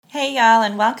Hey, y'all,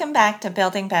 and welcome back to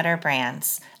Building Better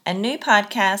Brands, a new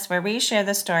podcast where we share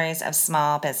the stories of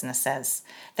small businesses,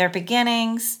 their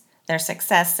beginnings, their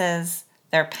successes,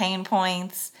 their pain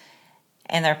points,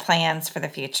 and their plans for the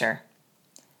future.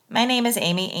 My name is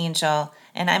Amy Angel,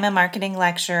 and I'm a marketing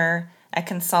lecturer, a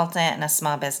consultant, and a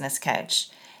small business coach.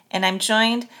 And I'm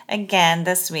joined again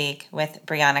this week with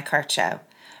Brianna Karcho.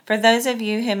 For those of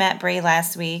you who met Bri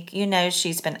last week, you know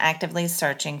she's been actively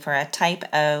searching for a type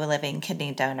O living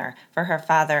kidney donor for her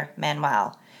father,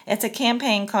 Manuel. It's a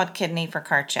campaign called Kidney for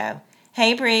Karcho.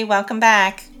 Hey Bri, welcome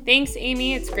back. Thanks,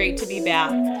 Amy. It's great to be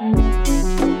back.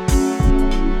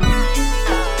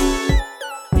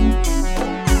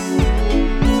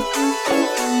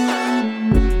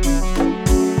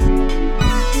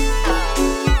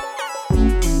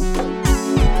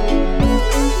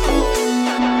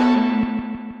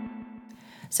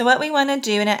 So what we want to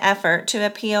do in an effort to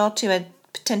appeal to a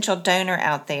potential donor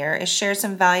out there is share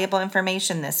some valuable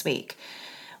information this week.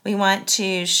 We want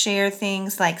to share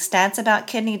things like stats about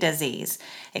kidney disease,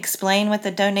 explain what the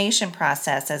donation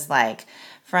process is like,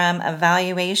 from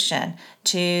evaluation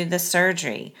to the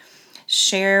surgery,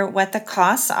 share what the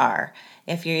costs are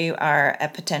if you are a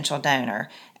potential donor.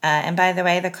 And by the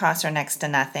way, the costs are next to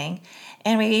nothing.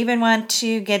 And we even want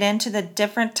to get into the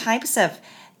different types of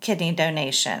kidney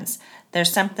donations.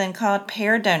 There's something called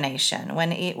pair donation,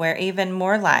 where even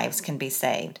more lives can be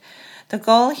saved. The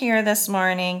goal here this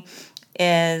morning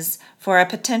is for a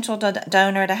potential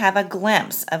donor to have a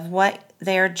glimpse of what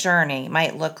their journey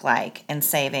might look like in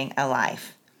saving a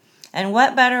life. And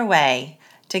what better way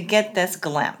to get this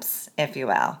glimpse, if you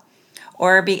will,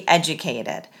 or be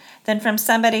educated, than from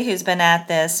somebody who's been at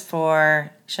this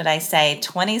for, should I say,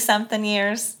 20-something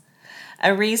years?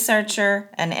 A researcher,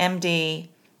 an MD,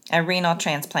 a renal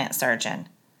transplant surgeon.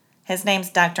 His name's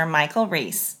Dr. Michael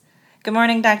Reese. Good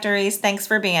morning, Dr. Reese. Thanks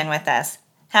for being with us.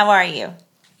 How are you?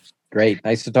 Great.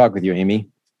 Nice to talk with you, Amy.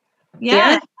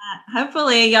 Yeah.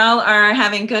 Hopefully y'all are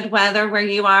having good weather where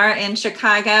you are in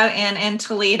Chicago and in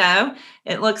Toledo.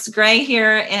 It looks gray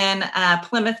here in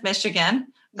Plymouth, Michigan,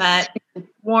 but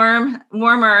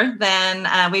warmer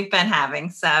than we've been having.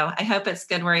 So I hope it's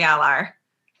good where y'all are.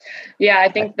 Yeah,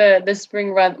 I think the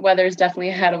spring weather is definitely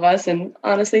ahead of us. And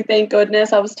honestly, thank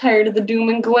goodness. I was tired of the doom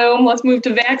and gloom. Let's move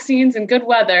to vaccines and good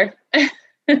weather. Right.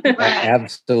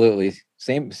 Absolutely.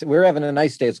 Same. We're having a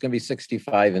nice day. It's going to be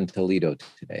 65 in Toledo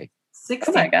today.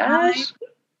 65. Oh my gosh.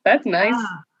 That's nice.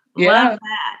 Yeah. Love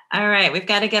that. All right. We've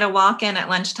got to get a walk in at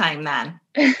lunchtime then.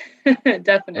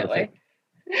 Definitely. Perfect.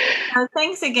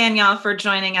 Thanks again, y'all, for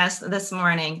joining us this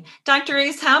morning. Dr.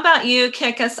 Reese, how about you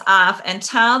kick us off and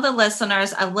tell the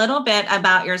listeners a little bit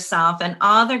about yourself and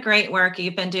all the great work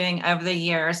you've been doing over the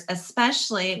years,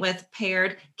 especially with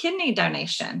paired kidney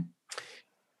donation?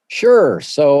 Sure.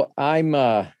 So I'm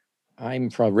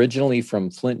originally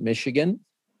from Flint, Michigan.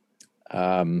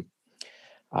 I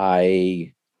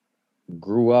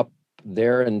grew up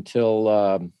there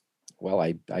until,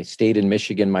 I stayed in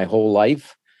Michigan my whole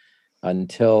life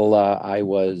until I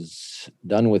was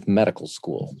done with medical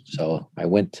school. So I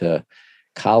went to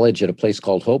college at a place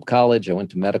called Hope College. I went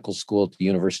to medical school at the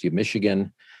University of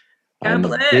Michigan. I'm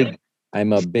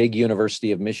a big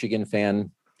University of Michigan fan,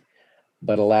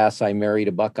 but alas, I married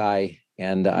a Buckeye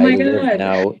and I live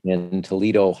now in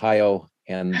Toledo, Ohio,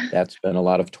 and that's been a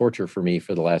lot of torture for me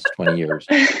for the last 20 years.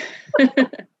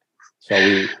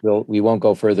 So we won't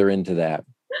go further into that.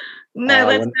 No,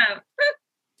 let's not.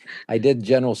 I did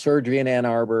general surgery in Ann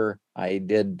Arbor. I'm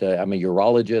a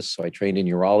urologist, so I trained in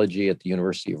urology at the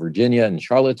University of Virginia in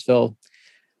Charlottesville.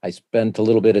 I spent a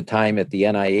little bit of time at the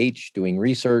NIH doing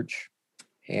research.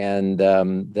 And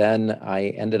then I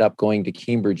ended up going to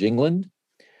Cambridge, England,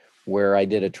 where I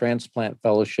did a transplant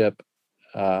fellowship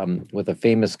with a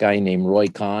famous guy named Roy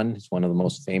Kahn. He's one of the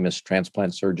most famous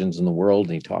transplant surgeons in the world.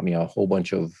 And he taught me a whole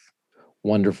bunch of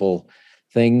wonderful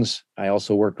things. I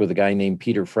also worked with a guy named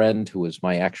Peter Friend, who was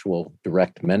my actual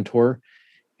direct mentor.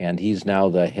 And he's now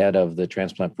the head of the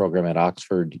transplant program at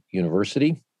Oxford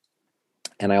University.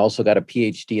 And I also got a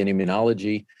PhD in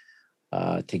immunology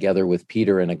together with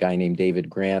Peter and a guy named David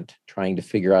Grant, trying to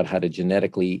figure out how to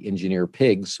genetically engineer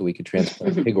pigs so we could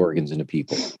transplant pig organs into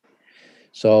people.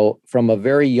 So from a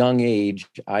very young age,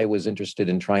 I was interested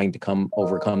in trying to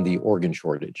overcome the organ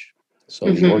shortage. So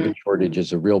the organ shortage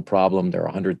is a real problem. There are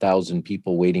 100,000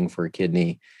 people waiting for a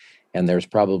kidney, and there's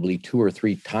probably 2 or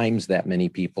 3 times that many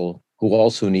people who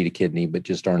also need a kidney, but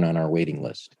just aren't on our waiting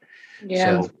list.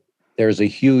 Yeah. So there's a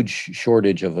huge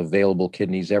shortage of available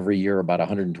kidneys every year. About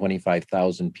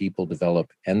 125,000 people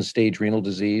develop end-stage renal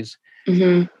disease,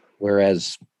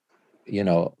 whereas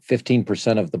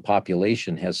 15% of the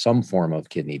population has some form of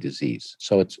kidney disease.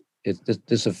 So it's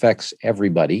this affects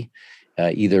everybody,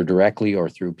 either directly or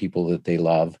through people that they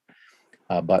love.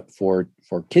 But for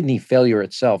kidney failure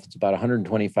itself, it's about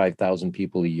 125,000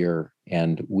 people a year,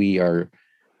 and we are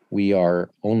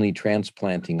only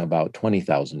transplanting about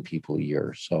 20,000 people a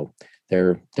year. So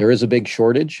there is a big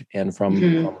shortage. And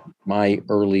from my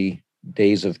early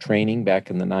days of training back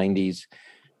in the 90s,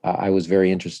 I was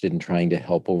very interested in trying to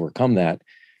help overcome that.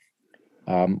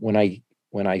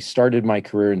 When I started my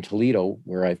career in Toledo,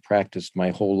 where I've practiced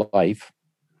my whole life,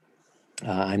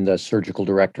 I'm the surgical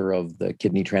director of the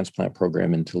kidney transplant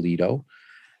program in Toledo.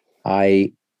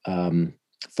 I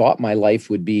thought my life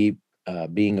would be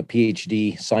being a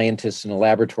PhD scientist in a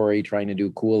laboratory, trying to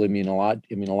do cool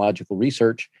immunological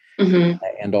research,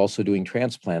 and also doing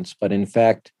transplants. But in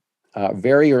fact,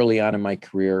 very early on in my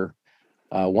career,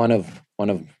 one of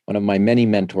my many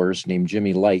mentors named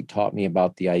Jimmy Light taught me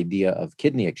about the idea of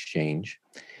kidney exchange,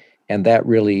 and that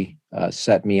really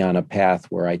set me on a path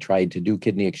where I tried to do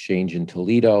kidney exchange in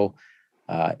Toledo.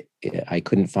 I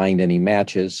couldn't find any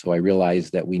matches, so I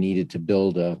realized that we needed to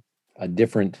build a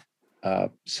different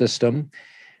system.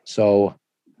 So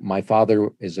my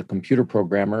father is a computer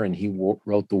programmer, and he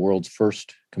wrote the world's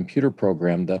first computer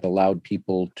program that allowed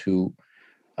people to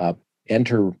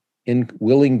enter in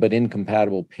willing but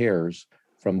incompatible pairs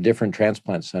from different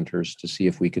transplant centers to see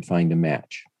if we could find a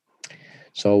match.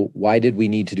 So why did we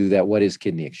need to do that? What is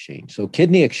kidney exchange? So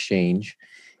kidney exchange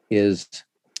is,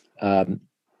 let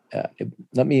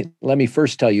me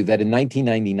first tell you that in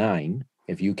 1999,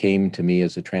 if you came to me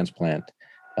as a transplant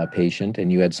patient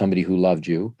and you had somebody who loved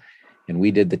you, and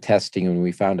we did the testing and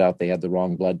we found out they had the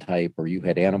wrong blood type or you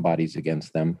had antibodies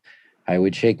against them, I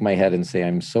would shake my head and say,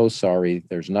 I'm so sorry.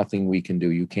 There's nothing we can do.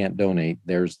 You can't donate.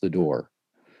 There's the door.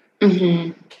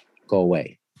 Go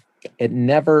away. It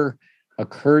never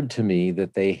occurred to me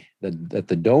that that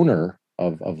the donor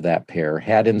of that pair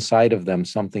had inside of them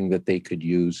something that they could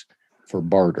use for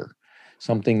barter,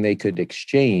 something they could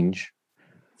exchange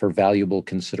for valuable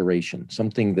consideration,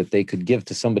 something that they could give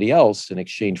to somebody else in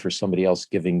exchange for somebody else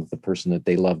giving the person that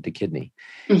they loved a kidney.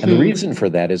 And the reason for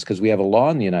that is because we have a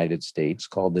law in the United States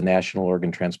called the National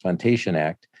Organ Transplantation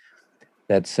Act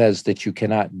that says that you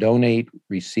cannot donate,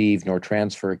 receive, nor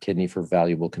transfer a kidney for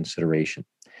valuable consideration.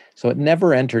 So it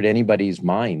never entered anybody's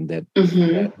mind that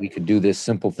we could do this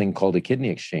simple thing called a kidney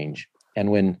exchange. And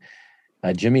when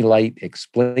Jimmy Light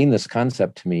explained this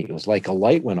concept to me, it was like a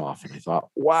light went off, and I thought,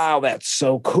 wow, that's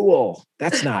so cool.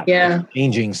 That's not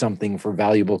exchanging something for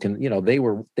valuable.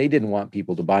 They didn't want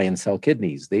people to buy and sell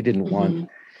kidneys. They didn't want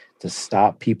to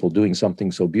stop people doing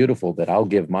something so beautiful that I'll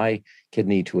give my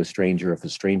kidney to a stranger if a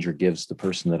stranger gives the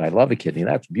person that I love a kidney.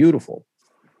 That's beautiful.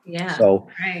 Yeah. So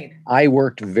I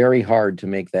worked very hard to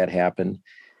make that happen.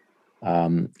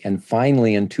 And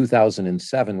finally, in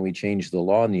 2007, we changed the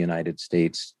law in the United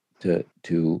States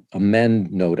to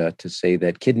amend NOTA to say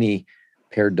that kidney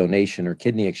paired donation or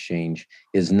kidney exchange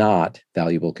is not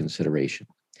valuable consideration.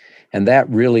 And that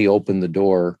really opened the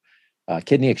door.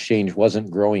 Kidney exchange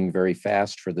wasn't growing very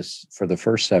fast for the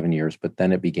first 7 years, but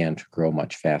then it began to grow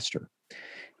much faster.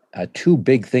 Two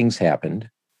big things happened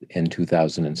in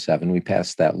 2007. We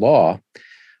passed that law,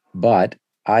 but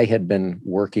I had been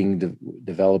working,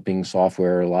 developing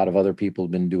software. A lot of other people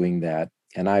have been doing that.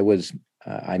 And I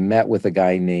met with a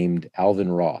guy named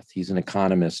Alvin Roth. He's an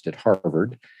economist at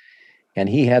Harvard. And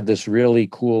he had this really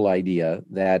cool idea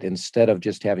that instead of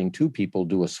just having two people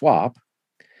do a swap,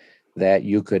 that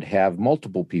you could have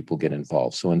multiple people get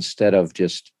involved. So instead of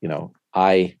just,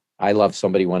 I love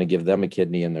somebody, want to give them a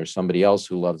kidney, and there's somebody else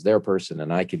who loves their person,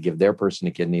 and I could give their person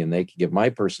a kidney, and they could give my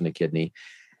person a kidney.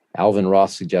 Alvin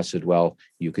Roth suggested, well,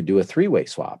 you could do a three-way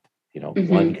swap.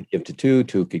 One could give to two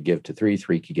could give to three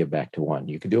could give back to one.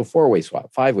 You could do a four-way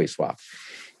swap, five-way swap.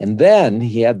 And then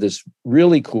he had this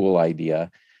really cool idea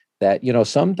that,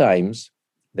 sometimes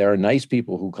there are nice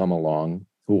people who come along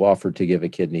who offer to give a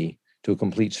kidney to a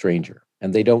complete stranger,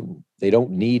 and they don't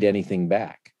need anything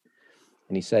back.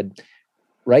 And he said,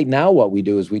 right now, what we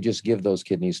do is we just give those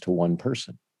kidneys to one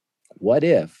person. What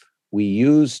if we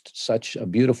used such a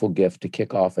beautiful gift to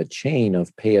kick off a chain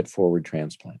of pay it forward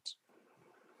transplants?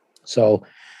 So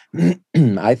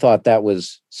I thought that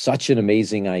was such an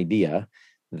amazing idea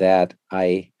that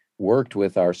I worked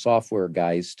with our software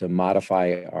guys to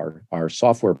modify our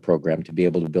software program to be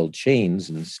able to build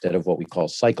chains instead of what we call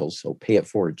cycles. So pay it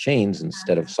forward chains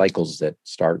instead of cycles that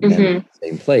start and end in the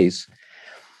same place.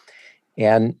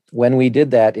 And when we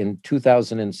did that in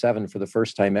 2007, for the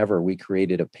first time ever, we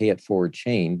created a pay it forward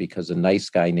chain because a nice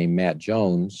guy named Matt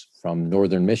Jones from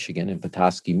Northern Michigan in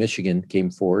Petoskey, Michigan, came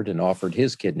forward and offered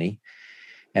his kidney.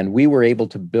 And we were able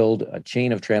to build a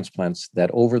chain of transplants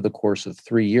that over the course of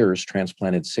 3 years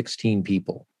transplanted 16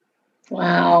 people.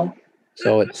 Wow.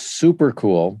 So it's super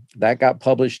cool. That got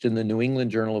published in the New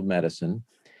England Journal of Medicine,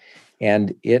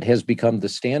 and it has become the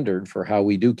standard for how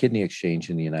we do kidney exchange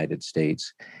in the United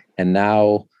States. And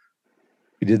now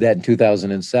we did that in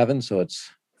 2007, so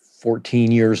it's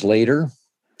 14 years later.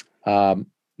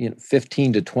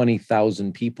 15 to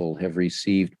 20,000 people have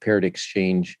received paired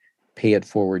exchange pay it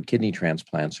forward kidney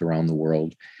transplants around the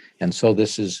world. And so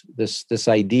this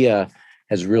idea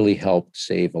has really helped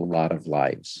save a lot of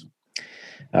lives.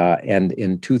 And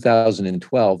in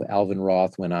 2012, Alvin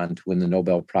Roth went on to win the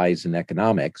Nobel Prize in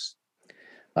Economics,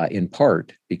 in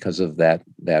part because of that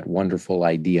wonderful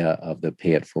idea of the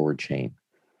pay it forward chain.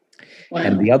 Wow.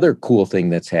 And the other cool thing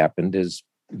that's happened is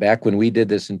back when we did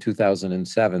this in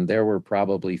 2007, there were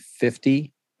probably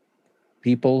 50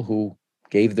 people who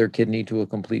gave their kidney to a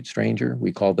complete stranger.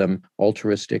 We call them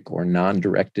altruistic or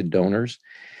non-directed donors.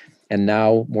 And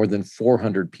now more than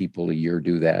 400 people a year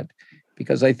do that,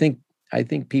 because I think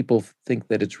people think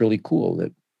that it's really cool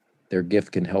that their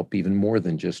gift can help even more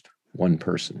than just one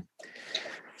person.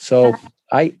 So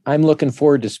I'm looking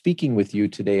forward to speaking with you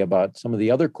today about some of the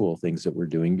other cool things that we're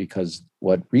doing, because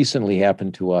what recently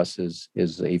happened to us is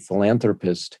a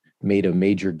philanthropist made a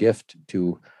major gift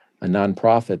to a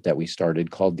nonprofit that we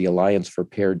started called the Alliance for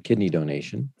Paired Kidney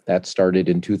Donation. That started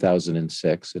in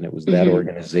 2006, and it was that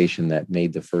organization that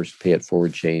made the first Pay It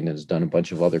Forward chain and has done a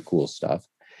bunch of other cool stuff.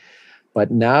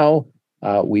 But now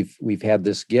we've had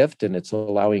this gift, and it's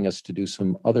allowing us to do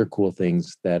some other cool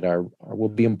things that will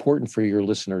be important for your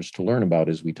listeners to learn about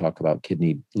as we talk about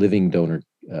living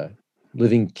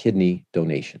kidney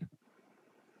donation.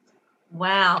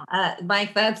 Wow,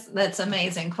 Mike, that's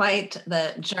amazing. Quite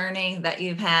the journey that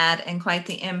you've had, and quite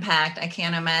the impact. I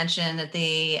can't imagine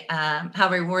how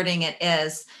rewarding it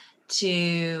is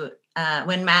to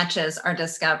when matches are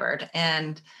discovered.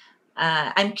 And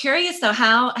I'm curious though,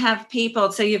 how have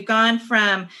people? So you've gone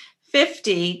from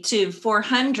 50 to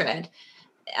 400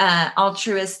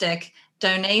 altruistic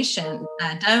donors.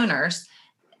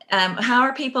 How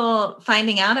are people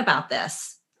finding out about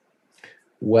this?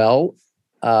 Well,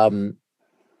 when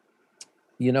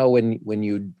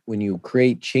you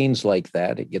create chains like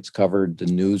that, it gets covered. The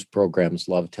news programs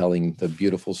love telling the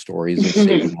beautiful stories of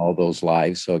saving all those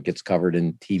lives. So it gets covered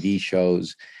in TV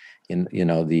shows,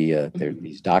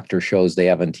 these doctor shows they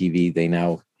have on TV. They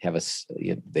now have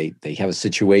they have a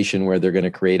situation where they're going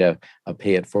to create a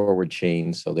pay it forward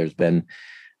chain. So there's been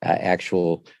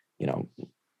actual,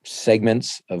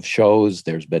 segments of shows.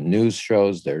 There's been news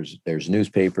shows. There's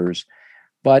newspapers,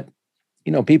 but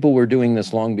people were doing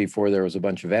this long before there was a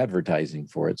bunch of advertising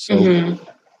for it. So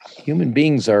human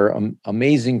beings are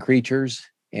amazing creatures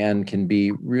and can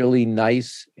be really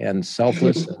nice and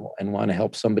selfless and want to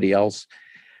help somebody else.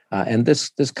 And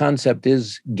this concept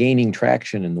is gaining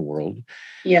traction in the world.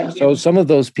 Yeah. So some of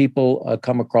those people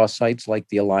come across sites like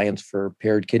the Alliance for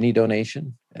Paired Kidney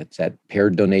Donation. It's at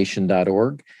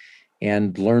paireddonation.org,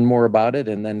 and learn more about it,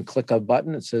 and then click a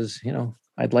button that says,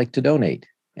 I'd like to donate.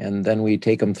 And then we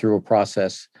take them through a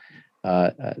process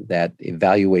that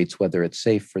evaluates whether it's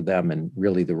safe for them and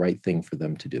really the right thing for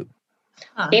them to do.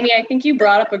 Amy, I think you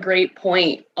brought up a great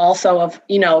point also of,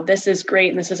 this is great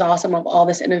and this is awesome of all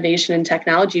this innovation and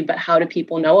technology, but how do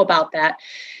people know about that?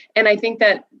 And I think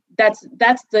that's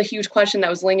the huge question that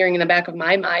was lingering in the back of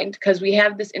my mind, because we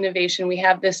have this innovation, we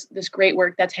have this great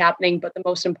work that's happening, but the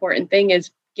most important thing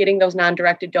is getting those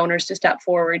non-directed donors to step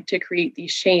forward to create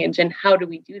these change. And how do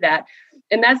we do that?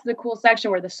 And that's the cool section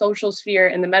where the social sphere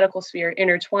and the medical sphere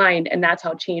intertwined, and that's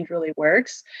how change really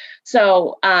works.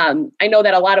 So I know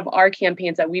that a lot of our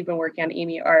campaigns that we've been working on,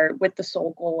 Amy, are with the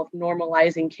sole goal of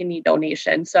normalizing kidney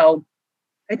donation. So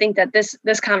I think that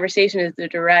this conversation is the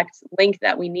direct link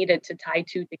that we needed to tie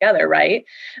two together, right?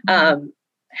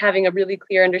 Having a really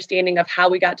clear understanding of how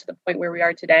we got to the point where we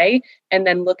are today, and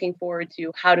then looking forward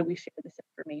to how do we share this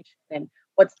information and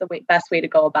what's the best way to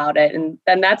go about it. And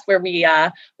then that's where we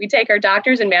take our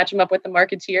doctors and match them up with the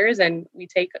marketeers, and we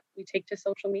take to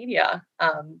social media.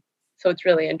 So it's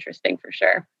really interesting for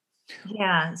sure.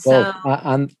 Yeah. So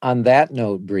well, on that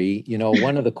note, Bree,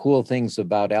 one of the cool things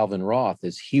about Alvin Roth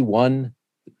is he won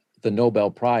the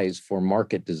Nobel Prize for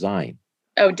market design.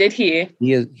 Oh, did he?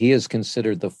 He is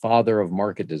considered the father of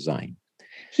market design.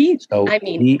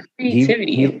 Creativity.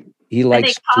 He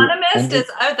likes an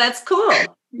economist that's cool.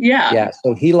 Yeah.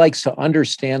 So he likes to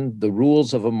understand the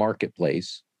rules of a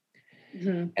marketplace,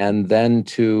 and then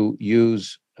to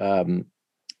use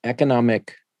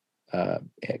economic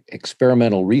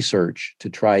experimental research to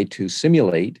try to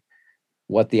simulate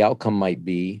what the outcome might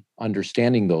be,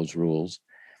 understanding those rules.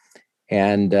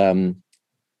 And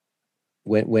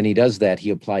when he does that,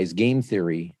 he applies game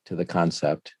theory to the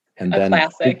concept, and then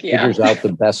figures out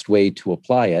the best way to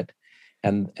apply it,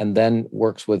 and then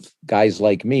works with guys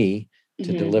like me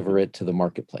to deliver it to the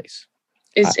marketplace.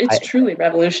 It's truly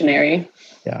revolutionary.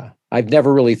 Yeah. I've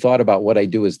never really thought about what I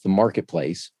do as the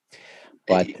marketplace,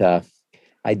 but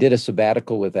I did a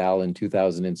sabbatical with Al in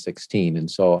 2016. And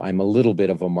so I'm a little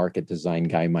bit of a market design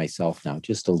guy myself now,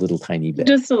 just a little tiny bit.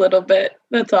 Just a little bit.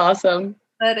 That's awesome.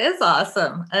 That is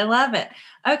awesome. I love it.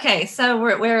 Okay, so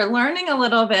we're learning a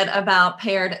little bit about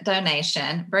paired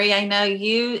donation. Bree, I know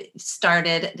you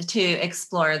started to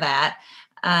explore that,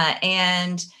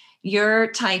 and you're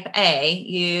type A.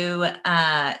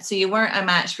 So you weren't a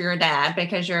match for your dad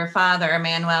because your father,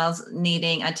 Manuel's,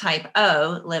 needing a type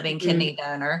O living kidney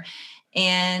donor.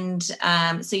 And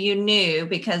so you knew,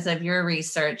 because of your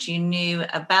research, you knew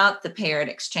about the paired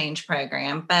exchange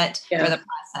program, or the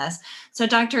process. So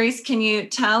Dr. Reese, can you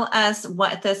tell us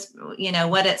what this,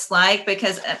 what it's like?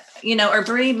 Because, or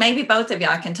Bree, maybe both of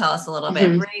y'all can tell us a little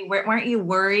bit. Bree, weren't you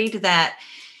worried that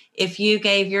if you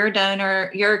gave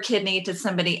your kidney to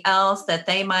somebody else, that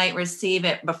they might receive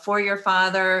it before your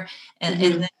father, and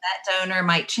then that donor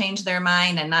might change their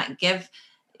mind and not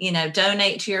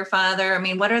donate to your father? I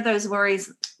mean, what are those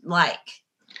worries like?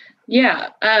 Yeah.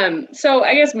 So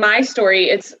I guess my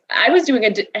story, I was doing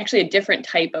actually a different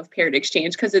type of paired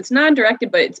exchange, because it's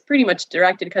non-directed, but it's pretty much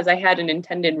directed because I had an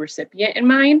intended recipient in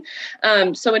mind.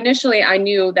 So initially I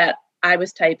knew that I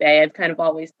was type A. I've kind of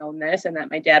always known this, and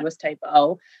that my dad was type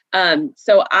O.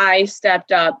 So I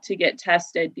stepped up to get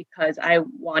tested because I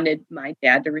wanted my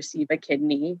dad to receive a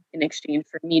kidney in exchange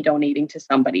for me donating to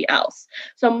somebody else.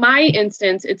 So my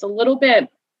instance, it's a little bit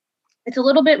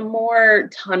more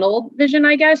tunnel vision,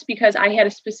 I guess, because I had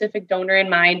a specific donor in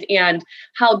mind, and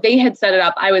how they had set it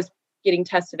up. I was getting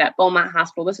tested at Beaumont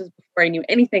Hospital. This is before I knew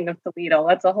anything of Toledo.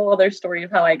 That's a whole other story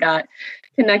of how I got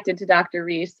connected to Dr.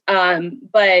 Reese.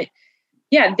 But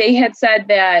yeah, they had said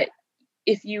that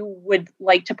if you would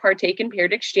like to partake in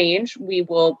paired exchange, we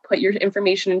will put your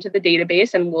information into the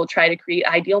database and we'll try to create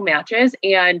ideal matches.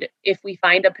 And if we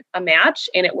find a match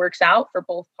and it works out for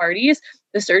both parties,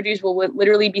 the surgeries will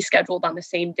literally be scheduled on the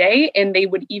same day, and they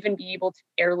would even be able to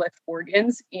airlift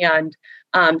organs and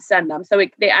send them. So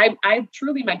I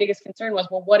truly, my biggest concern was,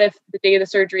 well, what if the day of the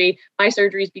surgery, my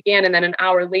surgeries began, and then an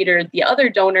hour later, the other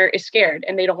donor is scared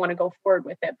and they don't want to go forward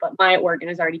with it, but my organ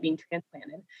is already being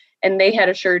transplanted. And they had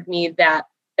assured me that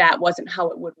that wasn't how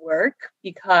it would work,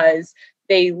 because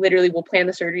they literally will plan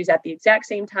the surgeries at the exact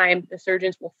same time. The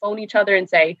surgeons will phone each other and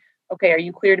say, okay, are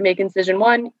you clear to make incision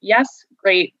 1? Yes,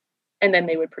 great. And then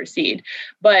they would proceed.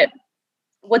 But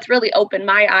what's really opened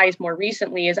my eyes more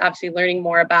recently is obviously learning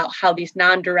more about how these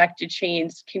non-directed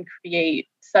chains can create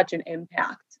such an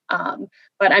impact.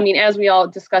 But I mean, as we all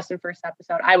discussed in first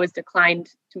episode, I was declined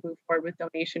to move forward with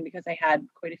donation because I had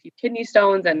quite a few kidney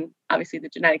stones and obviously the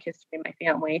genetic history in my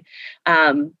family.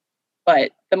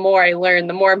 But the more I learn,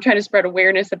 the more I'm trying to spread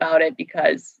awareness about it,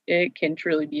 because it can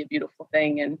truly be a beautiful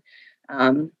thing.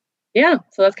 And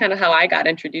so that's kind of how I got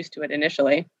introduced to it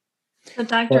initially. So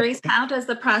Dr. Reese, how does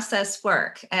the process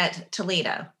work at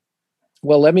Toledo?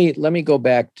 Well, let me go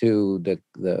back to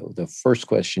the first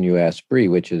question you asked, Bree,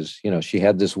 which is, she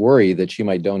had this worry that she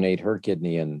might donate her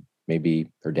kidney and maybe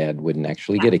her dad wouldn't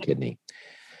actually get a kidney.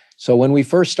 So when we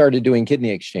first started doing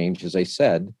kidney exchange, as I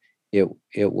said, it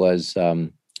was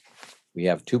we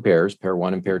have two pairs, pair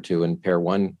 1 and pair 2, and pair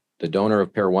 1, the donor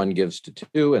of pair 1 gives to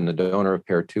 2, and the donor of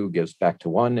pair 2 gives back to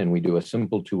 1, and we do a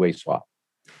simple two-way swap.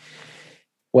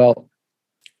 Well,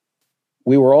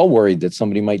 we were all worried that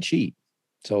somebody might cheat.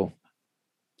 So,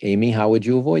 Amy, how would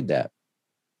you avoid that?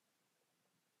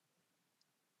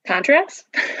 Contracts?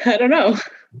 I don't know.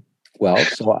 Well,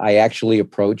 so I actually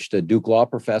approached a Duke Law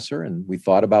professor, and we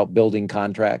thought about building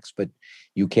contracts, but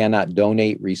you cannot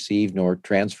donate, receive, nor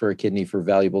transfer a kidney for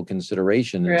valuable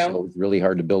consideration. And so it's really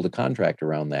hard to build a contract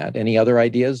around that. Any other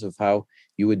ideas of how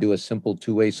you would do a simple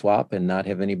two-way swap and not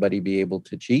have anybody be able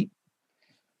to cheat?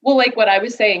 Well, like what I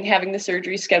was saying, having the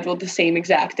surgery scheduled the same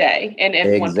exact day. And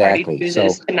if one party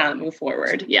chooses to not move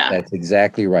forward. Yeah. That's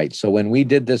exactly right. So when we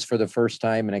did this for the first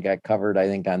time, and it got covered, I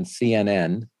think, on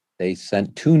CNN, they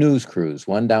sent 2 news crews,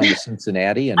 one down to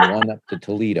Cincinnati and one up to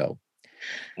Toledo.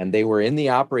 And they were in the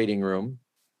operating room.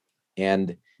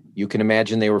 And you can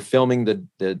imagine they were filming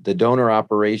the donor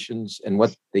operations, and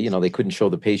what they couldn't show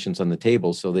the patients on the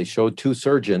table. So they showed 2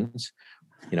 surgeons,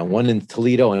 one in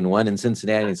Toledo and one in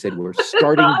Cincinnati, and said, we're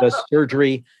starting the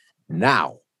surgery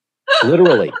now.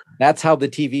 Literally, that's how the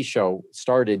TV show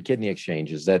started Kidney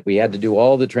Exchanges, that we had to do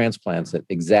all the transplants at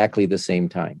exactly the same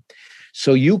time.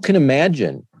 So you can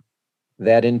imagine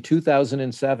that in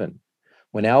 2007,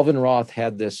 when Alvin Roth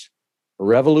had this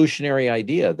revolutionary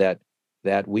idea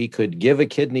that we could give a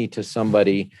kidney to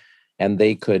somebody and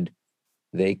we could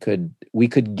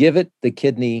give it the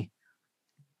kidney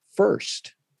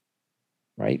first,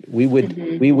 right? We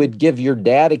would give your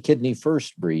dad a kidney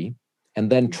first, Bree, and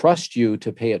then trust you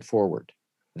to pay it forward.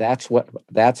 That's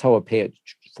how a pay it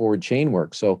forward chain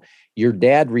works. So your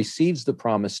dad receives the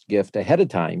promised gift ahead of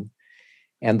time,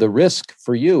 and the risk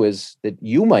for you is that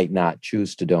you might not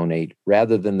choose to donate,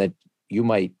 rather than that you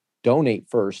might donate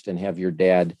first and have your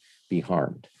dad be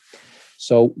harmed.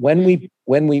 So when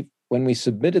we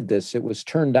submitted this, it was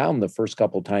turned down the first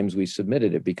couple of times we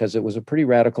submitted it because it was a pretty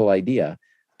radical idea.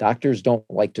 Doctors don't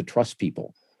like to trust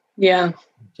people. Yeah.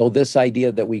 So this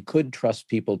idea that we could trust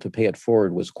people to pay it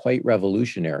forward was quite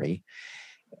revolutionary.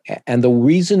 And the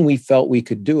reason we felt we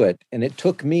could do it, and it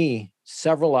took me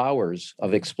several hours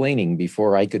of explaining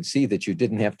before I could see that you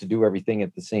didn't have to do everything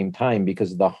at the same time,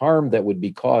 because the harm that would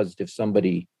be caused if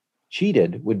somebody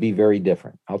cheated would be very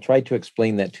different. I'll try to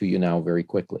explain that to you now very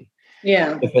quickly.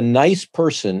 Yeah. If a nice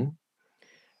person,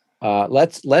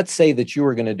 let's say that you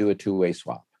were going to do a two-way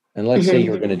swap, and let's say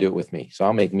you're going to do it with me. So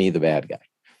I'll make me the bad guy.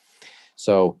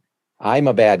 So I'm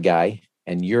a bad guy,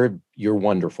 and you're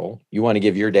wonderful. You want to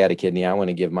give your dad a kidney. I want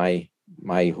to give my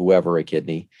whoever a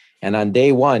kidney. And on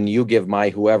day one, you give my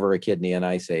whoever a kidney, and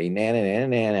I say, nah,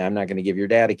 I'm not going to give your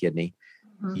dad a kidney.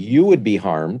 You would be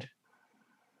harmed,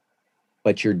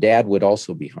 but your dad would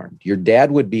also be harmed. Your dad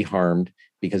would be harmed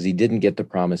because he didn't get the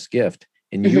promised gift,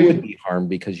 and you would be harmed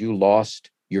because you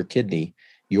lost your kidney,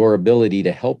 your ability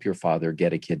to help your father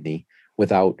get a kidney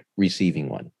without receiving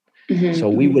one. So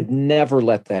we would never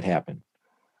let that happen.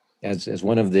 As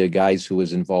one of the guys who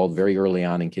was involved very early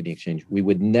on in kidney exchange, we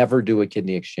would never do a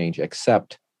kidney exchange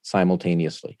except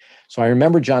simultaneously. So I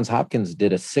remember Johns Hopkins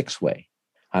did a 6-way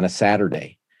on a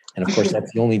Saturday. And of course,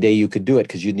 that's the only day you could do it,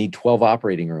 because you'd need 12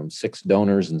 operating rooms, 6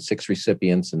 donors and 6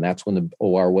 recipients. And that's when the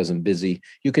OR wasn't busy.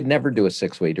 You could never do a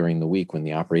 6-way during the week when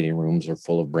the operating rooms are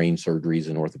full of brain surgeries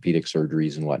and orthopedic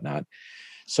surgeries and whatnot.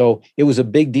 So it was a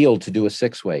big deal to do a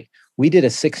 6-way. We did a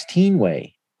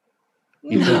 16-way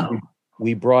because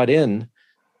we brought in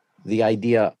the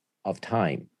idea of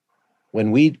time.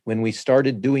 When we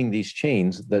started doing these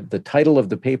chains, the title of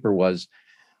the paper was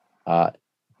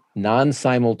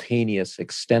Non-Simultaneous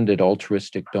Extended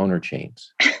Altruistic Donor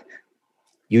Chains.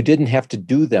 You didn't have to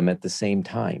do them at the same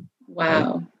time.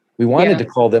 Wow. Right? We wanted to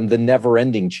call them the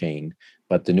never-ending chain,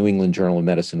 but the New England Journal of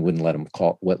Medicine wouldn't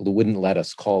let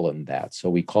us call them that. So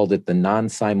we called it the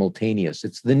non-simultaneous.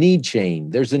 It's the need chain.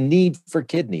 There's a need for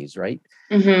kidneys, right?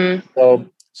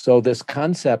 So this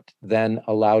concept then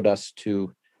allowed us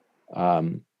to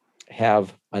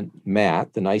have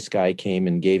Matt, the nice guy, came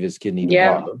and gave his kidney to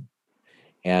Barb,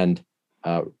 and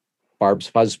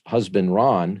Barb's husband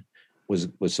Ron was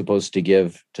supposed to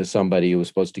give to somebody who was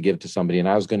supposed to give to somebody, and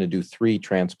I was going to do 3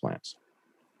 transplants,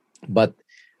 but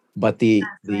the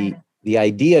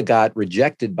idea got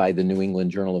rejected by the New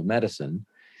England Journal of Medicine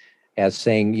as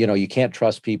saying, you can't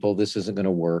trust people. This isn't going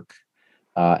to work.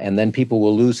 And then people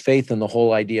will lose faith in the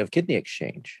whole idea of kidney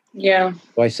exchange. Yeah.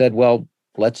 So I said, well,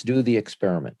 let's do the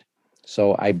experiment.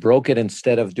 So I broke it.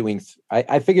 Instead of doing,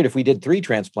 I figured if we did 3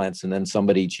 transplants and then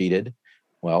somebody cheated,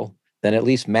 well, then at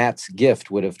least Matt's gift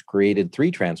would have created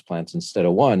 3 transplants instead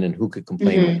of 1. And who could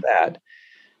complain with that?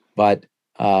 But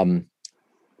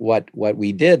what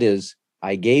we did is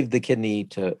I gave the kidney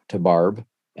to Barb,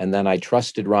 and then I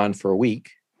trusted Ron for a week.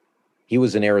 He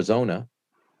was in Arizona,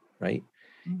 right?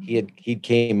 He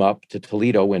came up to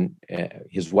Toledo when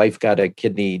his wife got a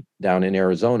kidney down in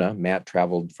Arizona. Matt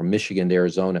traveled from Michigan to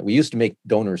Arizona. We used to make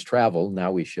donors travel.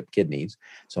 Now we ship kidneys.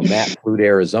 So Matt flew to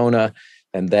Arizona,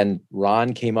 and then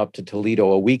Ron came up to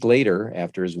Toledo a week later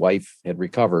after his wife had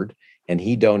recovered, and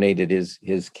he donated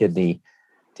his kidney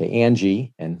to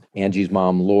Angie, and Angie's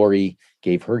mom, Lori,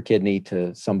 gave her kidney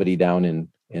to somebody down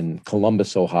in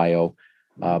Columbus, Ohio.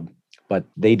 But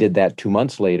they did that 2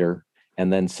 months later.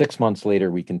 And then 6 months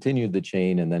later, we continued the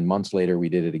chain. And then months later, we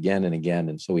did it again and again.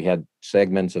 And so we had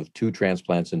segments of 2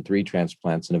 transplants and 3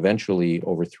 transplants. And eventually,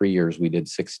 over 3 years, we did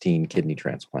 16 kidney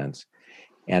transplants.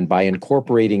 And by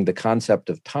incorporating the concept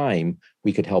of time,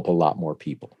 we could help a lot more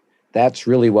people. That's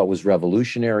really what was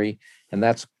revolutionary. And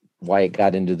that's why it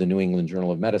got into the New England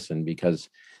Journal of Medicine, because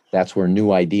that's where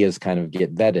new ideas kind of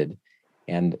get vetted.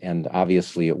 And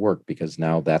obviously it worked, because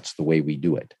now that's the way we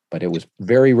do it. But it was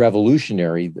very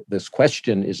revolutionary. This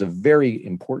question is a very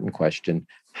important question.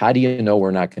 How do you know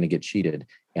we're not going to get cheated?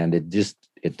 And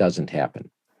it doesn't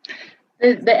happen.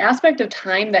 The aspect of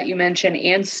time that you mentioned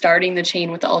and starting the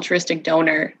chain with the altruistic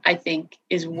donor, I think,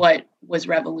 is what was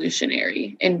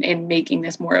revolutionary in making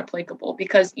this more applicable.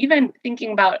 Because even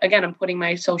thinking about, again, I'm putting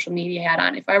my social media hat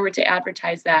on, if I were to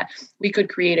advertise that, we could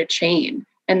create a chain,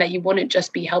 and that you wouldn't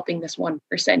just be helping this one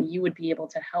person, you would be able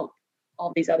to help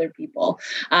all these other people.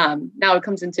 Now it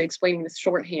comes into explaining this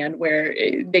shorthand where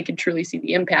they can truly see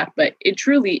the impact, but it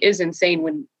truly is insane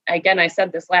when, again, I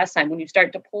said this last time, when you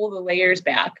start to pull the layers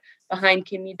back behind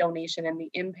kidney donation and the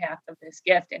impact of this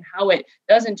gift and how it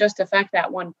doesn't just affect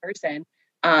that one person.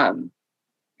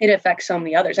 It affects so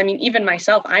many others. I mean, even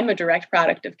myself, I'm a direct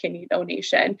product of kidney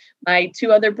donation. My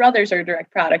 2 other brothers are a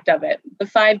direct product of it. The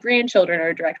 5 grandchildren are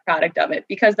a direct product of it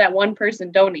because that one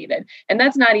person donated. And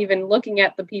that's not even looking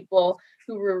at the people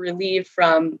who were relieved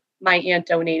from my aunt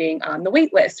donating on the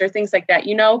wait list or things like that.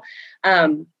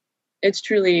 It's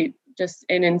truly just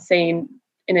an insane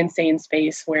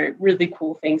space where really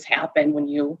cool things happen when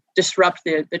you disrupt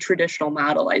the traditional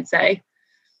model, I'd say.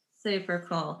 Super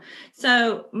cool.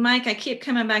 So, Mike, I keep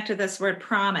coming back to this word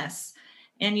promise.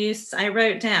 And I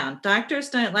wrote down, doctors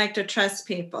don't like to trust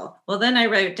people. Well, then I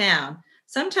wrote down,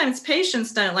 sometimes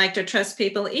patients don't like to trust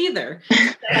people either.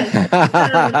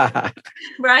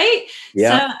 Right?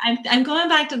 Yeah. So I'm going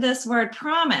back to this word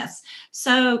promise.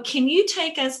 So can you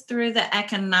take us through the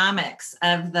economics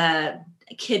of the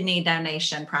kidney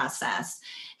donation process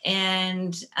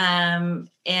and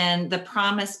the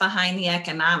promise behind the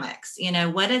economics?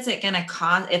 What is it going to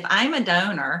cost if I'm a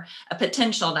donor, a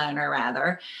potential donor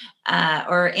rather,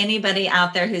 or anybody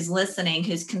out there who's listening,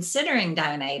 who's considering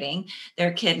donating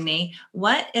their kidney?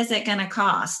 What is it going to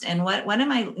cost? And what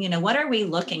are we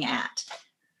looking at?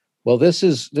 Well, this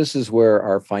is where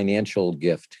our financial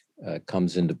gift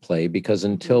comes into play, because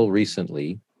until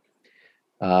recently,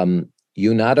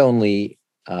 you not only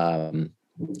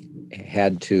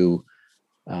had to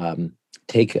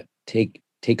take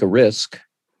a risk,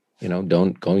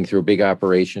 going through a big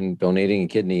operation, donating a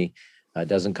kidney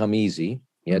doesn't come easy.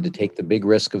 You had to take the big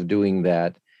risk of doing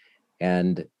that,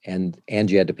 and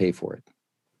you had to pay for it.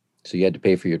 So you had to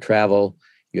pay for your travel.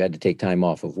 You had to take time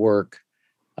off of work.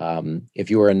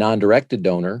 If you were a non-directed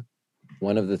donor,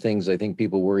 one of the things I think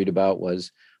people worried about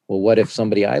was, well, what if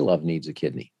somebody I love needs a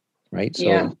kidney, right?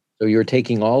 So you're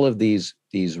taking all of these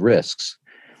risks.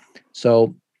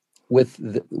 So with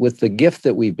the gift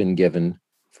that we've been given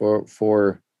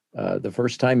for the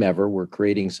first time ever, we're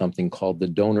creating something called the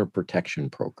Donor Protection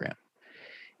Program.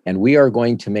 And we are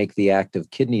going to make the act of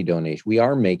kidney donation. We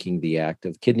are making the act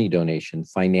of kidney donation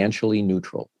financially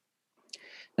neutral.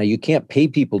 Now, you can't pay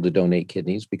people to donate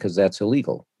kidneys because that's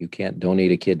illegal. You can't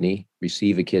donate a kidney,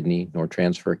 receive a kidney, nor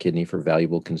transfer a kidney for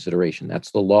valuable consideration.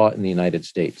 That's the law in the United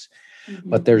States. Mm-hmm.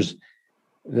 But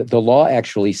the law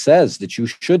actually says that you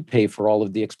should pay for all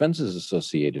of the expenses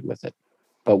associated with it,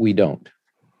 but we don't.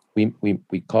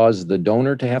 We cause the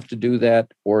donor to have to do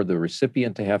that or the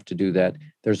recipient to have to do that.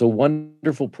 There's a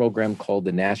wonderful program called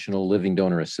the National Living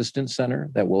Donor Assistance Center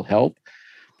that will help,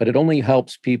 but it only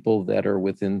helps people that are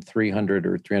within 300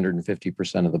 or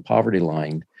 350% of the poverty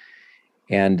line.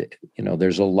 And,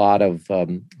 there's a lot of,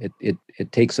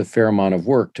 it takes a fair amount of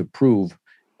work to prove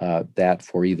that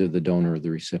for either the donor or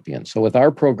the recipient. So with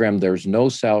our program, there's no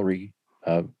salary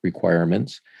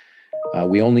requirements.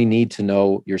 We only need to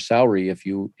know your salary if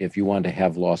you want to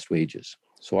have lost wages.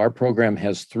 So our program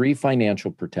has 3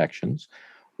 financial protections.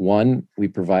 One, we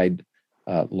provide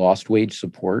lost wage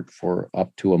support for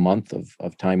up to a month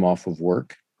of time off of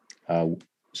work.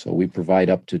 So we provide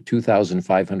up to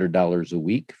 $2,500 a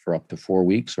week for up to 4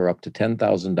 weeks, or up to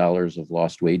 $10,000 of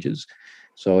lost wages.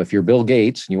 So if you're Bill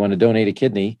Gates and you want to donate a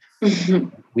kidney,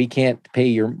 we can't pay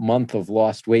your month of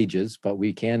lost wages, but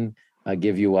we can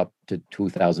give you up to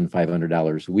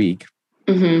 $2,500 a week.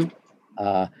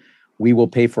 Mm-hmm. We will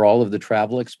pay for all of the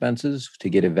travel expenses to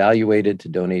get evaluated, to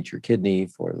donate your kidney,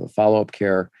 for the follow-up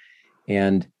care.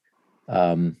 And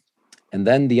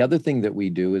then the other thing that we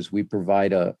do is we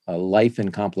provide a life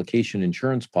and complication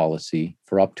insurance policy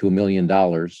for up to $1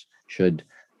 million should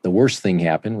the worst thing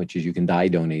happen, which is you can die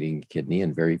donating a kidney.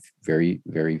 And very, very,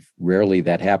 very rarely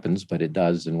that happens, but it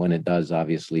does. And when it does,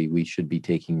 obviously, we should be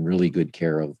taking really good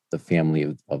care of the family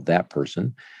of that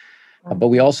person. But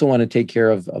we also want to take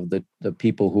care of the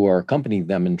people who are accompanying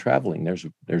them and traveling.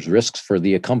 There's risks for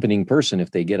the accompanying person if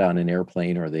they get on an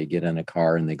airplane or they get in a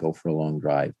car and they go for a long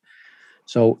drive.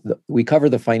 So we cover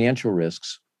the financial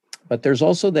risks, but there's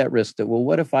also that risk that, well,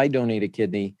 what if I donate a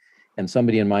kidney and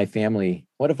somebody in my family,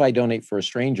 what if I donate for a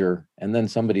stranger and then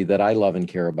somebody that I love and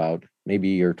care about, maybe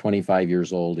you're 25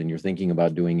 years old and you're thinking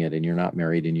about doing it and you're not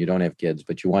married and you don't have kids,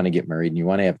 but you want to get married and you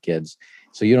want to have kids.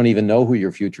 So you don't even know who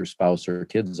your future spouse or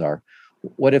kids are.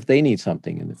 What if they need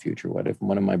something in the future? What if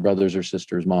one of my brothers or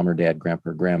sisters, mom or dad, grandpa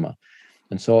or grandma?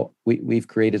 And so we've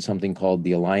created something called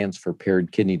the Alliance for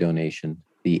Paired Kidney Donation,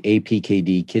 the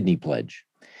APKD Kidney Pledge.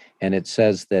 And it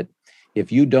says that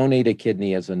if you donate a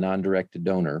kidney as a non-directed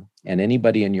donor and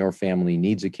anybody in your family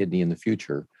needs a kidney in the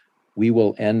future, we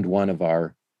will end one of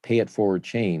our pay it forward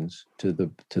chains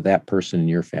to that person in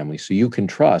your family. So you can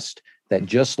trust that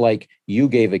just like you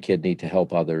gave a kidney to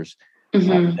help others,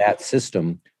 that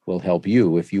system will help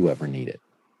you if you ever need it.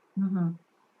 Mm-hmm.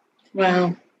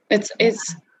 Wow.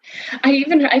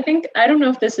 I think, I don't know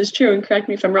if this is true and correct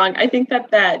me if I'm wrong. I think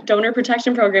that donor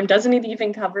protection program doesn't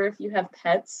even cover if you have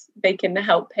pets. They can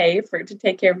help pay to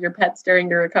take care of your pets during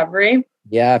your recovery.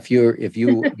 Yeah. If your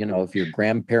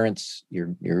grandparents,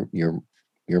 your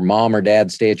mom or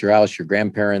dad stay at your house, your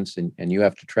grandparents, and you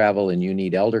have to travel and you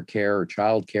need elder care or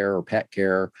child care or pet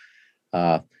care,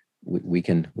 we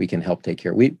can help take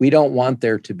care. We don't want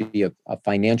there to be a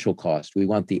financial cost. We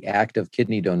want the act of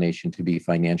kidney donation to be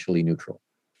financially neutral.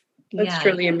 That's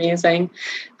truly amazing.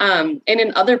 And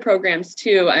in other programs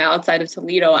too, outside of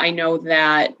Toledo, I know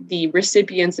that the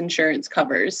recipient's insurance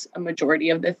covers a majority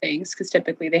of the things because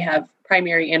typically they have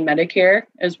primary and Medicare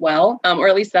as well. Or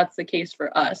at least that's the case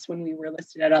for us when we were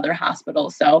listed at other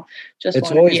hospitals. So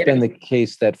it's always been the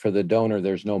case that for the donor,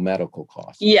 there's no medical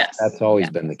cost. Yes. That's always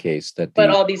been the case. But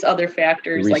all these other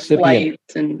factors like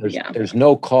flights and there's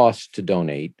no cost to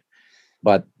donate,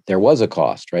 but there was a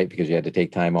cost, right? Because you had to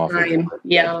take time off of work,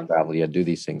 you had to travel, you had to do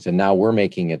these things. And now we're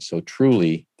making it so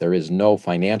truly there is no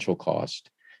financial cost.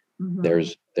 Mm-hmm.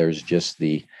 There's just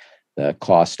the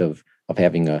cost of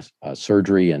having a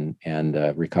surgery and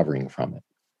recovering from it.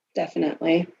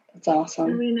 Definitely. That's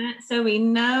awesome. So we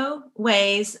know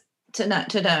ways to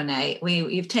donate.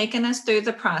 You've taken us through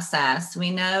the process.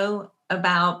 We know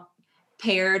about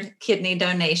paired kidney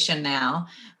donation now.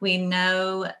 We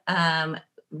know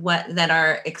that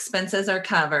our expenses are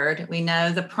covered. We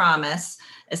know the promise,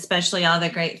 especially all the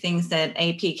great things that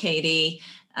APKD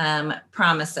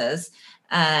promises.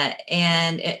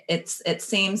 And it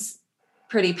seems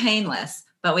pretty painless,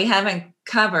 but we haven't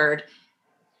covered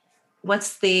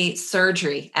what's the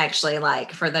surgery actually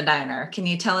like for the donor. Can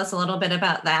you tell us a little bit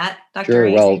about that, Dr. Sure.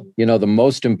 Easy? Well, the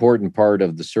most important part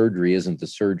of the surgery isn't the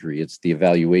surgery, it's the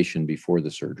evaluation before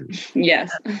the surgery.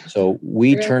 Yes. So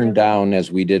we turn down,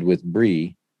 as we did with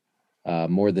Bree,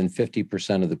 more than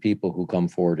 50% of the people who come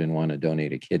forward and want to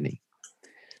donate a kidney.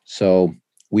 So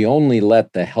we only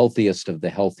let the healthiest of the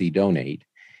healthy donate.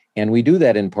 And we do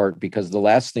that in part because the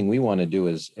last thing we want to do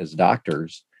as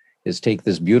doctors is take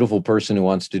this beautiful person who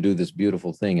wants to do this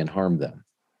beautiful thing and harm them.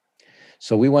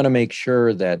 So we want to make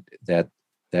sure that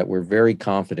we're very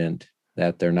confident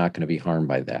that they're not going to be harmed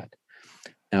by that.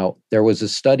 Now, there was a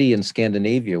study in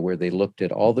Scandinavia where they looked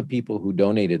at all the people who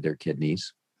donated their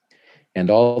kidneys and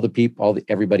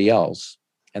everybody else,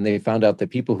 and they found out that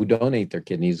people who donate their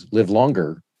kidneys live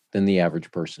longer than the average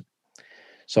person.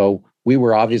 So we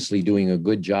were obviously doing a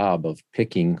good job of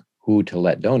picking who to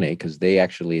let donate because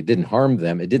it didn't harm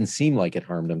them. It didn't seem like it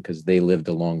harmed them because they lived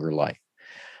a longer life.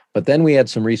 But then we had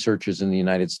some researchers in the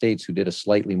United States who did a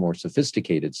slightly more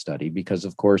sophisticated study because,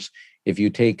 of course, if you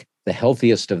take the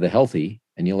healthiest of the healthy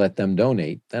and you let them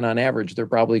donate, then on average, they're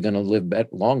probably going to live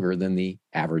longer than the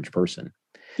average person.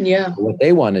 Yeah. What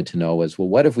they wanted to know was, well,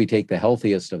 what if we take the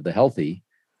healthiest of the healthy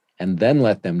and then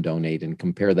let them donate and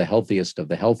compare the healthiest of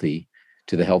the healthy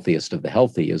to the healthiest of the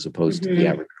healthy as opposed to the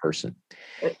average person?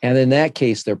 And in that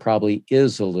case, there probably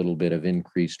is a little bit of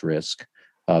increased risk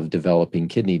of developing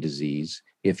kidney disease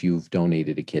if you've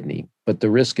donated a kidney. But the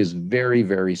risk is very,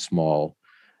 very small,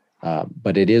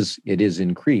 but it is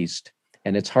increased.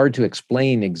 And it's hard to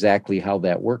explain exactly how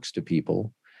that works to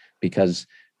people because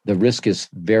the risk is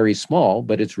very small,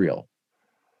 but it's real,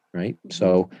 right? Mm-hmm.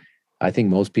 So I think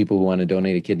most people who want to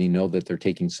donate a kidney know that they're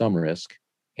taking some risk.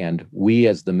 And we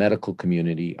as the medical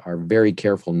community are very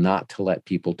careful not to let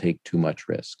people take too much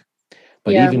risk.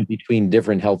 But even between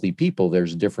different healthy people,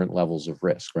 there's different levels of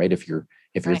risk, right? If you're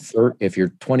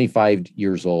 25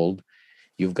 years old,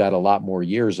 you've got a lot more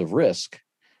years of risk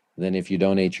than if you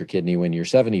donate your kidney when you're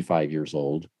 75 years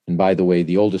old. And by the way,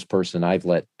 the oldest person I've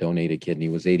let donate a kidney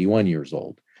was 81 years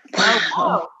old.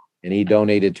 Wow. And he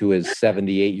donated to his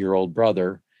 78-year-old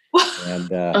brother.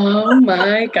 And oh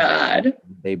my God.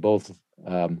 They both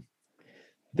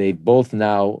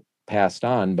now passed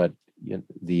on, but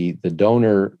the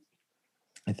donor,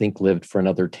 I think, lived for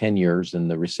another 10 years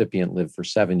and the recipient lived for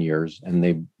 7 years,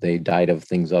 and they died of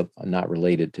things not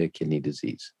related to kidney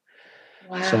disease.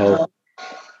 Wow.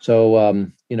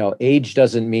 So age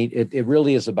doesn't mean it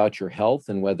really is about your health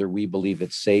and whether we believe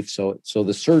it's safe. So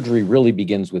the surgery really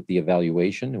begins with the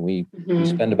evaluation, and we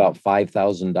spend about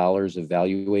 $5,000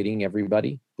 evaluating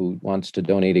everybody who wants to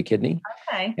donate a kidney.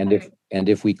 Okay. And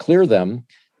if we clear them,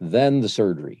 then the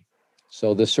surgery.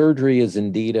 So the surgery is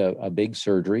indeed a big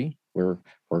surgery. We're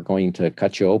going to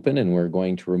cut you open and we're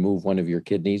going to remove one of your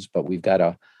kidneys, but we've got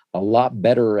a lot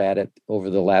better at it over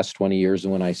the last 20 years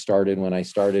than when I started. When I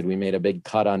started, we made a big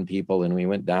cut on people and we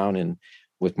went down, and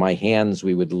with my hands,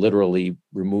 we would literally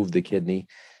remove the kidney.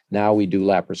 Now we do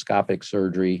laparoscopic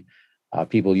surgery.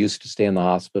 People used to stay in the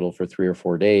hospital for 3 or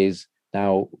 4 days.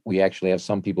 Now we actually have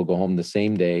some people go home the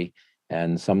same day,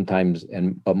 and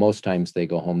but most times they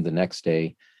go home the next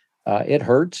day. It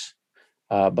hurts,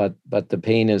 but the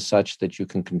pain is such that you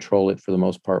can control it for the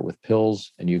most part with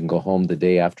pills, and you can go home the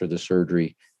day after the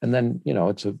surgery. And then,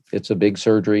 it's a big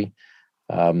surgery,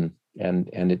 and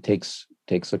it takes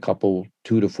a couple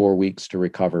 2 to 4 weeks to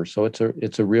recover. So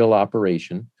it's a real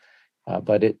operation,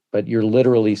 but you're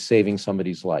literally saving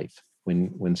somebody's life.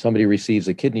 When somebody receives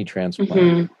a kidney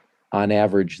transplant, on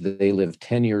average, they live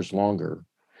 10 years longer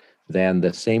than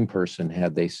the same person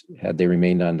had they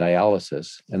remained on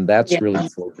dialysis. And that's really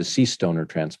for deceased donor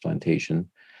transplantation.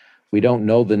 We don't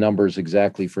know the numbers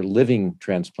exactly for living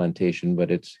transplantation, but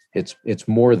it's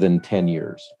more than 10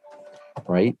 years,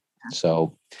 right?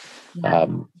 So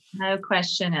no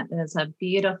question, it is a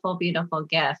beautiful, beautiful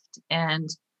gift. And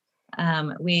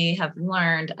we have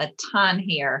learned a ton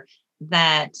here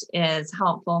that is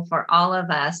helpful for all of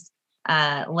us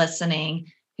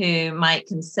listening who might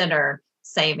consider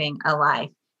saving a life.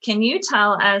 Can you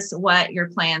tell us what your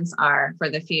plans are for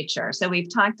the future? So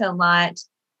we've talked a lot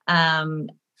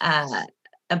about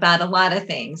a lot of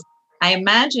things. I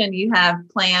imagine you have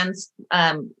plans,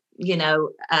 big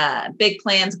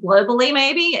plans globally,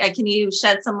 maybe. Can you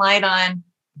shed some light on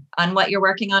what you're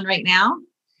working on right now?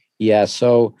 Yeah,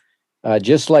 so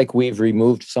just like we've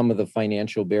removed some of the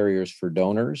financial barriers for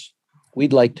donors,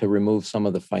 we'd like to remove some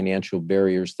of the financial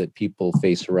barriers that people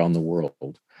face around the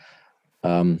world.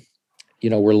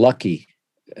 We're lucky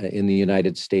in the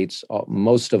United States.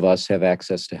 Most of us have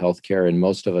access to healthcare, and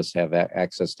most of us have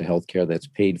access to healthcare that's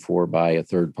paid for by a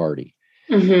third party.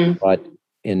 But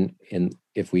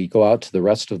if we go out to the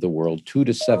rest of the world, 2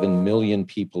 to 7 million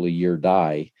people a year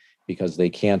die because they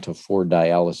can't afford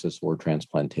dialysis or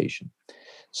transplantation.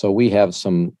 So we have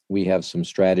some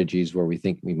strategies where we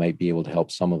think we might be able to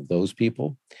help some of those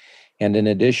people. And in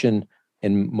addition,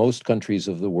 in most countries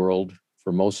of the world,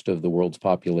 for most of the world's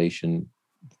population,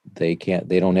 they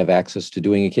don't have access to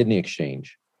doing a kidney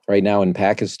exchange. Right now in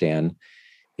Pakistan,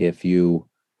 if you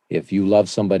love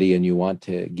somebody and you want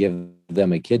to give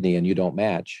them a kidney and you don't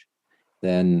match,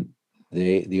 then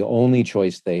the only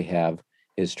choice they have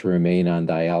is to remain on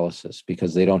dialysis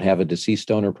because they don't have a deceased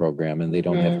donor program and they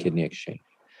don't have kidney exchange.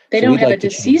 They don't have a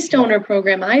deceased donor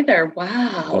program either.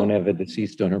 Wow. Don't have a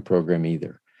deceased donor program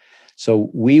either. So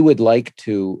we would like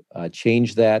to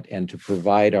change that and to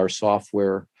provide our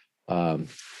software. Our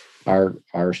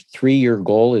 3-year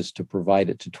goal is to provide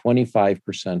it to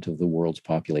 25% of the world's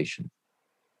population.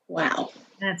 Wow.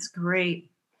 That's great.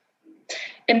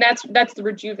 And that's the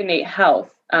Rejuvenate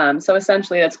Health. So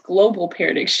essentially that's global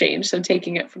paired exchange. So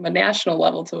taking it from a national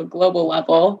level to a global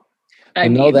level.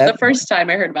 The first time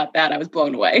I heard about that, I was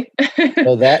blown away.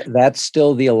 So that's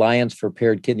still the Alliance for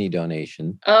Paired Kidney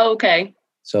Donation. Oh, okay.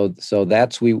 So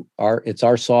it's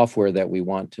our software that we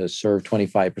want to serve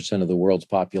 25% of the world's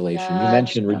population. Gotcha. You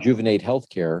mentioned Rejuvenate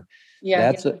Healthcare.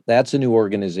 Yeah. That's a new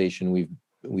organization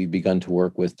we've begun to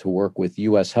work with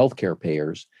U.S. healthcare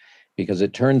payers, because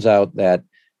it turns out that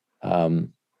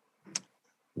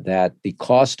that the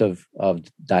cost of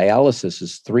dialysis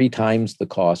is 3 times the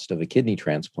cost of a kidney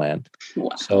transplant. Wow.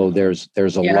 So there's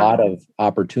a lot of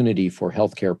opportunity for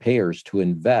healthcare payers to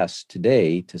invest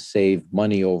today to save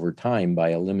money over time by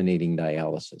eliminating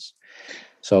dialysis.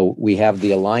 So we have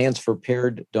the Alliance for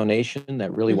Paired Donation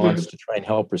that really wants to try and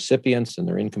help recipients and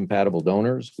their incompatible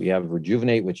donors. We have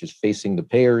Rejuvenate, which is facing the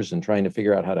payers and trying to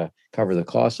figure out how to cover the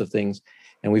costs of things.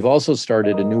 And we've also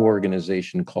started a new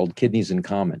organization called Kidneys in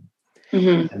Common.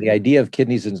 And the idea of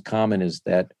Kidneys in Common is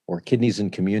that, or Kidneys in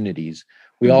Communities,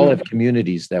 we all have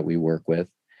communities that we work with.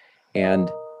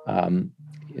 And,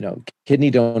 kidney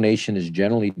donation is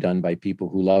generally done by people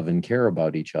who love and care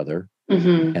about each other.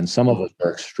 And some of us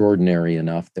are extraordinary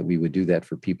enough that we would do that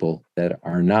for people that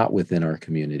are not within our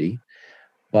community.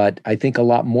 But I think a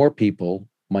lot more people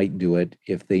might do it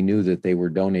if they knew that they were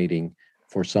donating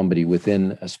for somebody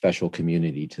within a special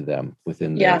community to them,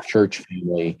 within their church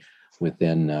family,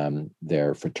 within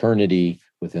their fraternity,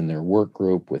 within their work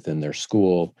group, within their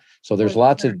school. So there's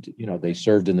lots of, they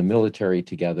served in the military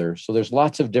together. So there's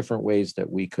lots of different ways that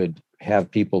we could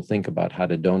have people think about how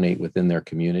to donate within their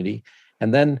community.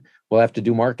 And then we'll have to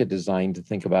do market design to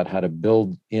think about how to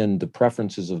build in the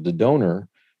preferences of the donor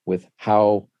with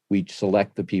how we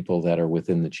select the people that are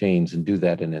within the chains and do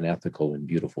that in an ethical and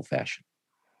beautiful fashion.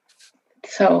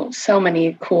 So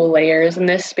many cool layers in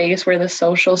this space where the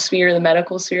social sphere, the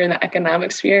medical sphere, and the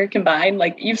economic sphere combine.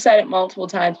 Like you've said it multiple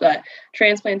times, but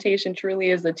transplantation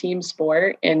truly is a team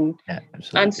sport, and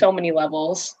on so many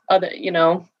levels.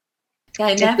 Yeah,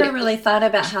 I never really thought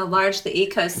about how large the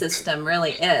ecosystem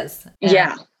really is.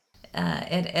 Yeah.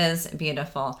 It is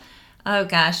beautiful. Oh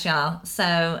gosh, y'all.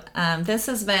 So this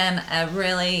has been a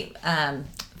really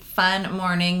fun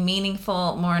morning,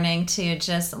 meaningful morning to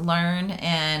just learn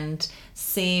and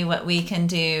see what we can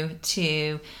do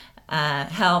to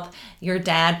help your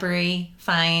dad, Bree,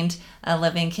 find a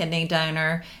living kidney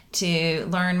donor, to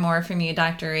learn more from you,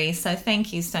 Dr. Reese. So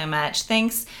thank you so much.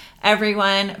 Thanks,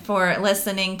 everyone, for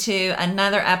listening to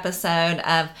another episode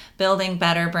of Building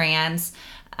Better Brands.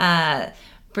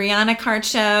 Brianna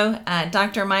Karcho,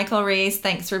 Dr. Michael Reese,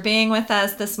 thanks for being with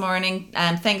us this morning.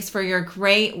 Thanks for your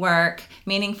great work,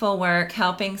 meaningful work,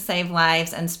 helping save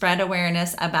lives and spread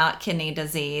awareness about kidney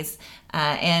disease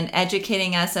and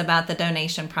educating us about the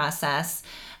donation process.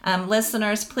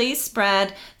 Listeners, please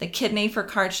spread the Kidney for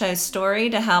Karcho story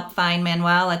to help find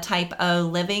Manuel a type O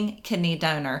living kidney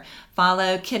donor.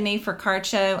 Follow Kidney for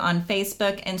Karcho on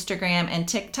Facebook, Instagram, and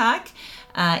TikTok.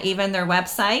 Even their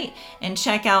website, and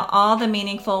check out all the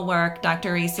meaningful work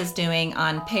Dr. Reese is doing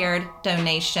on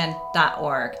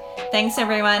paireddonation.org. Thanks,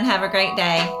 everyone. Have a great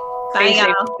day. Bye,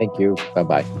 y'all. Thank you.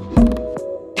 Bye-bye.